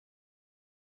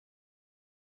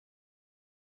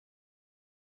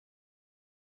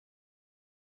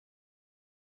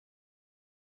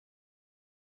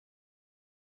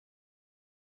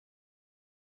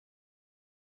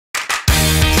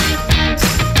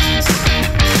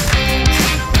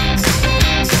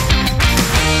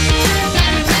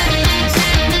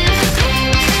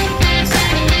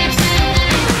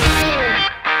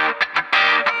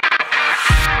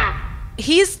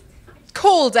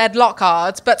called Ed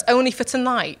Locard, but only for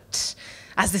tonight,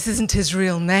 as this isn't his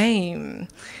real name.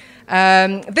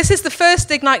 This is the first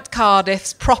Ignite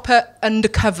Cardiff's proper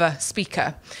undercover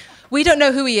speaker. We don't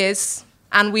know who he is,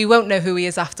 and we won't know who he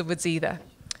is afterwards either.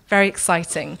 Very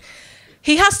exciting.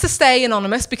 He has to stay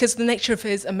anonymous because of the nature of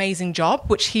his amazing job,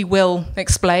 which he will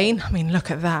explain. I mean, look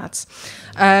at that.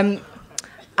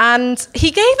 And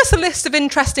he gave us a list of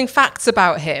interesting facts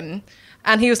about him,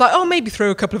 and he was like, oh, maybe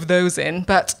throw a couple of those in,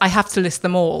 but I have to list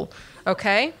them all,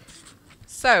 okay?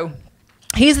 So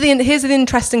here's the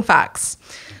interesting facts.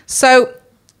 So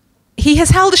he has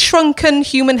held a shrunken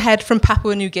human head from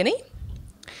Papua New Guinea.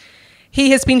 He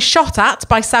has been shot at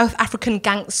by South African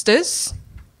gangsters.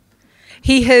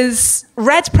 He has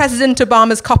read President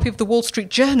Obama's copy of the Wall Street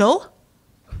Journal.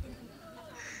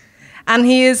 And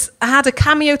he has had a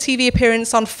cameo TV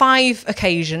appearance on 5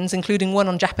 occasions, including one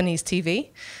on Japanese TV.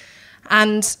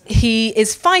 And he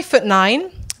is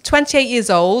 5'9", 28 years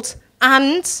old,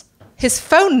 and his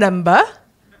phone number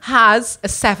has a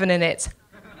 7 in it.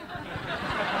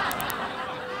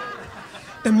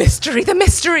 The mystery, the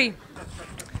mystery.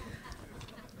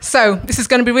 So this is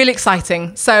going to be really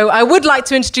exciting. So I would like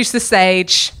to introduce to the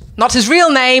stage, not his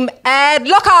real name, Ed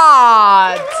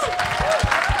Locard.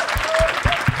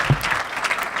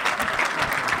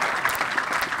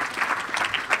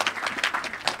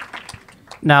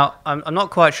 Now, I'm not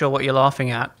quite sure what you're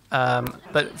laughing at,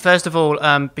 but first of all,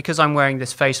 because I'm wearing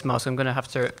this face mask, I'm going to have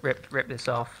to rip this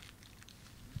off,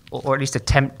 or at least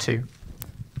attempt to.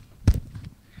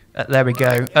 There we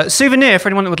go. Souvenir for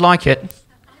anyone that would like it.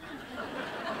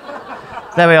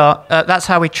 There we are. That's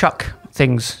how we chuck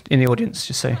things in the audience,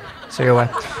 just so you're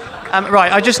aware.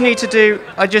 Right, I just need to do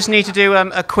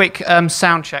a quick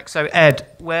sound check. So Ed,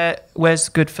 where's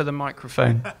good for the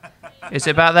microphone? Is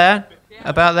it about there?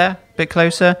 About there? Bit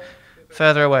closer?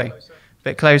 Further away?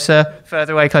 Bit closer?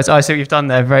 Further away? Closer? I see what you've done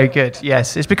there. Very good.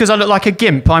 Yes, it's because I look like a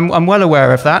gimp. I'm well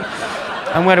aware of that.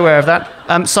 I'm well aware of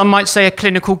that. Some might say a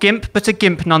clinical gimp, but a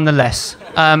gimp nonetheless.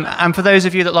 And for those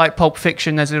of you that like Pulp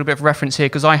Fiction, there's a little bit of reference here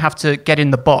because I have to get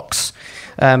in the box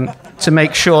to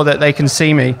make sure that they can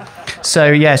see me.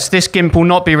 So yes, this gimp will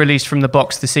not be released from the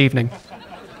box this evening.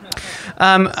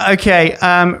 Okay,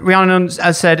 Rhiannon,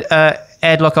 as said,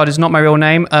 Ed Locard is not my real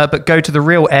name, but go to the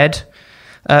real Ed.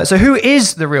 So who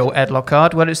is the real Ed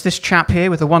Locard? Well, it's this chap here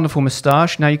with a wonderful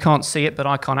moustache. Now, you can't see it, but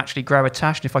I can't actually grow a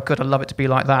tash, and if I could, I'd love it to be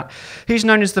like that. He's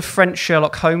known as the French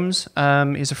Sherlock Holmes.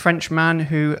 He's a French man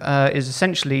who is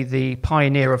essentially the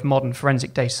pioneer of modern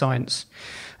forensic data science.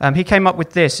 He came up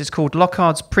with this. It's called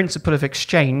Locard's Principle of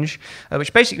Exchange,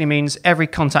 which basically means every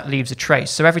contact leaves a trace.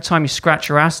 So every time you scratch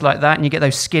your ass like that and you get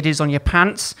those skiddies on your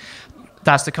pants,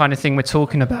 that's the kind of thing we're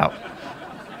talking about.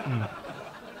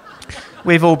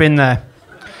 We've all been there.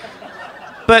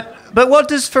 But what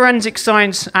does forensic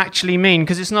science actually mean?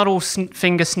 Because it's not all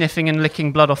finger sniffing and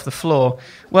licking blood off the floor.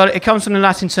 Well, it comes from the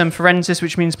Latin term forensis,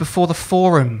 which means before the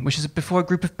forum, which is before a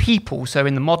group of people. So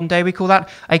in the modern day, we call that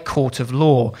a court of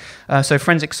law. So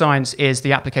forensic science is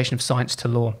the application of science to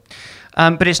law.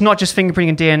 But it's not just fingerprinting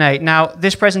and DNA. Now,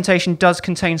 this presentation does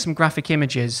contain some graphic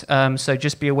images, so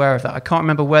just be aware of that. I can't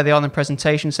remember where they are in the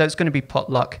presentation, so it's going to be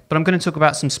potluck. But I'm going to talk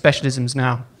about some specialisms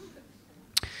now.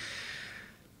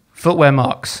 Footwear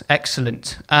marks,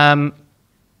 excellent.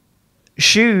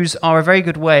 Shoes are a very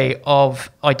good way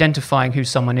of identifying who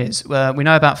someone is. We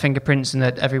know about fingerprints and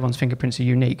that everyone's fingerprints are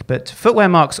unique, but footwear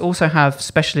marks also have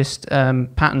specialist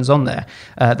patterns on there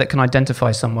that can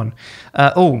identify someone.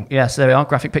 Oh, yes, there we are,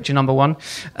 graphic picture number 1.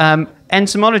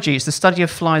 Entomology is the study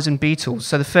of flies and beetles.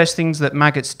 So the first things that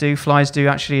maggots do, flies do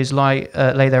actually, is lay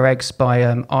their eggs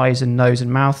by eyes and nose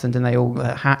and mouth, and then they all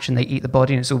hatch and they eat the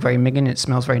body, and it's all very minging, and it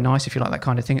smells very nice. If you like that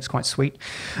kind of thing, it's quite sweet.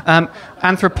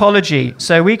 Anthropology.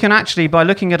 So we can actually, by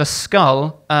looking at a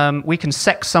skull, we can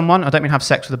sex someone. I don't mean have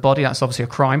sex with a body, that's obviously a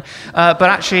crime, but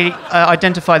actually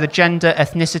identify the gender,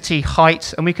 ethnicity,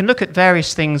 height, and we can look at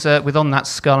various things within that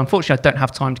skull. Unfortunately, I don't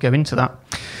have time to go into that.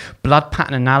 Blood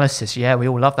pattern analysis, yeah, we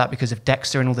all love that because of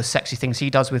Dexter and all the sexy things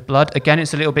he does with blood. Again,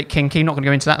 it's a little bit kinky, not going to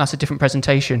go into that, that's a different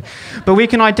presentation. But we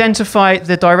can identify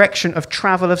the direction of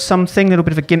travel of something, a little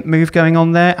bit of a gimp move going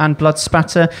on there, and blood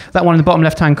spatter. That one in the bottom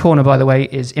left-hand corner, by the way,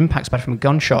 is impact spatter from a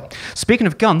gunshot. Speaking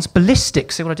of guns,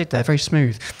 ballistics, see what I did there, very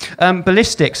smooth.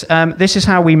 Ballistics, this is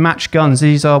how we match guns.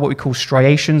 These are what we call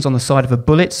striations on the side of a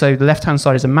bullet. So the left-hand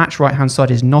side is a match, right-hand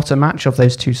side is not a match of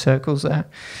those 2 circles there.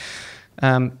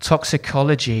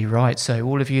 Toxicology, right, so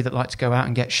all of you that like to go out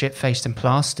and get shit-faced and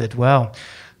plastered, well,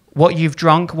 What you've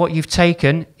drunk, what you've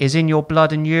taken is in your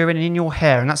blood and urine and in your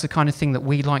hair, and that's the kind of thing that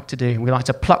we like to do. We like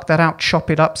to pluck that out, chop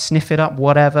it up, sniff it up,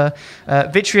 whatever.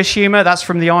 Vitreous humour, that's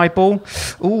from the eyeball.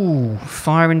 Ooh,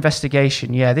 fire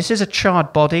investigation. Yeah, this is a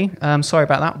charred body. Sorry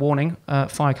about that, warning,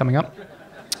 fire coming up.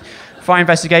 Fire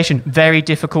investigation, very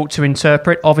difficult to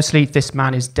interpret. Obviously, this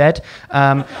man is dead,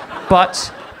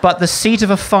 but the seat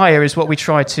of a fire is what we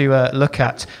try to look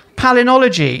at.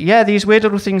 Palynology, yeah, these weird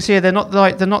little things here, they're not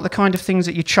the kind of things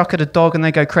that you chuck at a dog and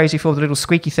they go crazy for, the little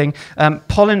squeaky thing.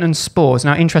 Pollen and spores.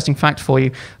 Now, interesting fact for you,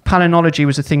 palynology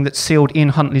was the thing that sealed Ian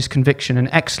Huntley's conviction. An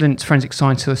excellent forensic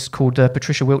scientist called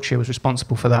Patricia Wiltshire was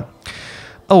responsible for that.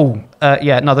 Oh,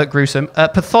 yeah, another gruesome.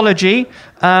 Pathology.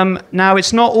 Now,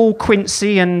 it's not all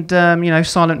Quincy and,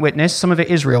 silent witness. Some of it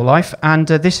is real life, and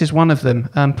this is one of them.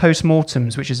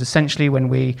 Post-mortems, which is essentially when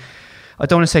we... I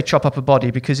don't want to say chop up a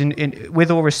body because, with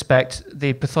all respect,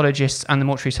 the pathologists and the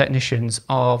mortuary technicians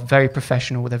are very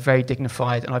professional. They're very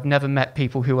dignified, and I've never met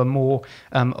people who are more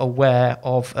aware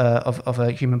of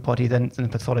a human body than the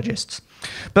pathologists.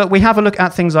 But we have a look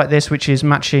at things like this, which is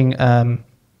matching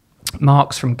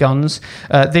marks from guns.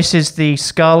 This is the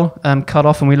skull cut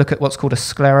off, and we look at what's called a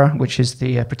sclera, which is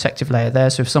the protective layer there.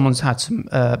 So if someone's had some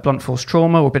blunt force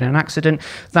trauma or been in an accident,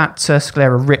 that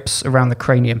sclera rips around the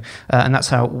cranium, and that's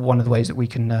how one of the ways that we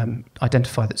can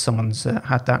identify that someone's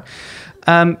had that.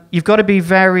 You've got to be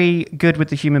very good with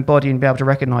the human body and be able to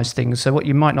recognize things. So what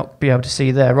you might not be able to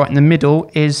see there, right in the middle,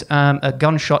 is a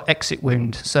gunshot exit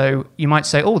wound. So you might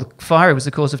say, oh, the fire was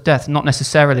the cause of death. Not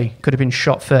necessarily. Could have been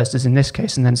shot first, as in this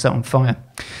case, and then set on fire.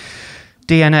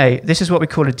 DNA. This is what we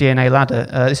call a DNA ladder.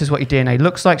 This is what your DNA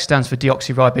looks like. Stands for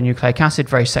deoxyribonucleic acid.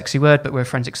 Very sexy word, but we're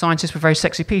forensic scientists. We're very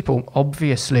sexy people,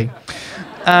 obviously.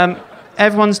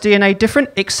 Everyone's DNA different,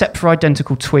 except for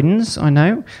identical twins, I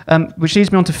know, which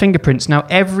leads me on to fingerprints. Now,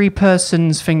 every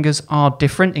person's fingers are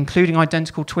different, including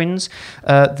identical twins.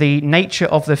 The nature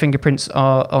of the fingerprints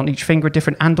are on each finger are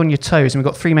different and on your toes, and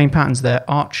we've got three main patterns there,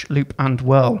 arch, loop, and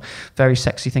whirl. Very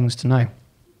sexy things to know.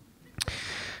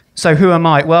 So who am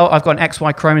I? Well, I've got an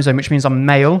XY chromosome, which means I'm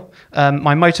male.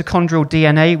 My mitochondrial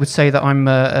DNA would say that I'm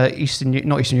not Eastern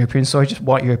European, sorry, just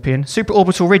white European.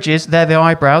 Supraorbital ridges, they're the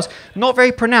eyebrows. Not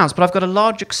very pronounced, but I've got a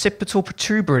large occipital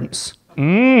protuberance.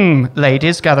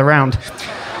 Ladies, gather round.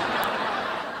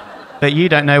 But you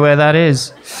don't know where that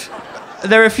is.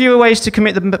 There are fewer ways to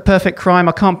commit the perfect crime.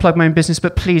 I can't plug my own business,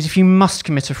 but please, if you must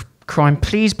commit a crime,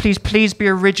 please, please, please be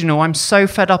original. I'm so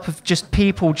fed up of just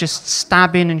people just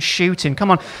stabbing and shooting. Come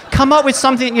on, come up with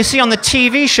something that you see on the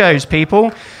TV shows,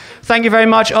 people. Thank you very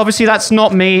much. Obviously, that's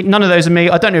not me. None of those are me.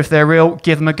 I don't know if they're real.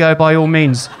 Give them a go by all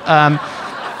means.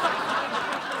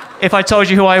 If I told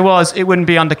you who I was, it wouldn't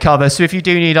be undercover. So if you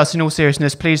do need us in all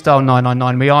seriousness, please dial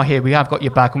 999. We are here. We have got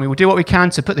your back, and we will do what we can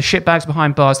to put the shitbags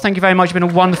behind bars. Thank you very much. You've been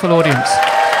a wonderful audience.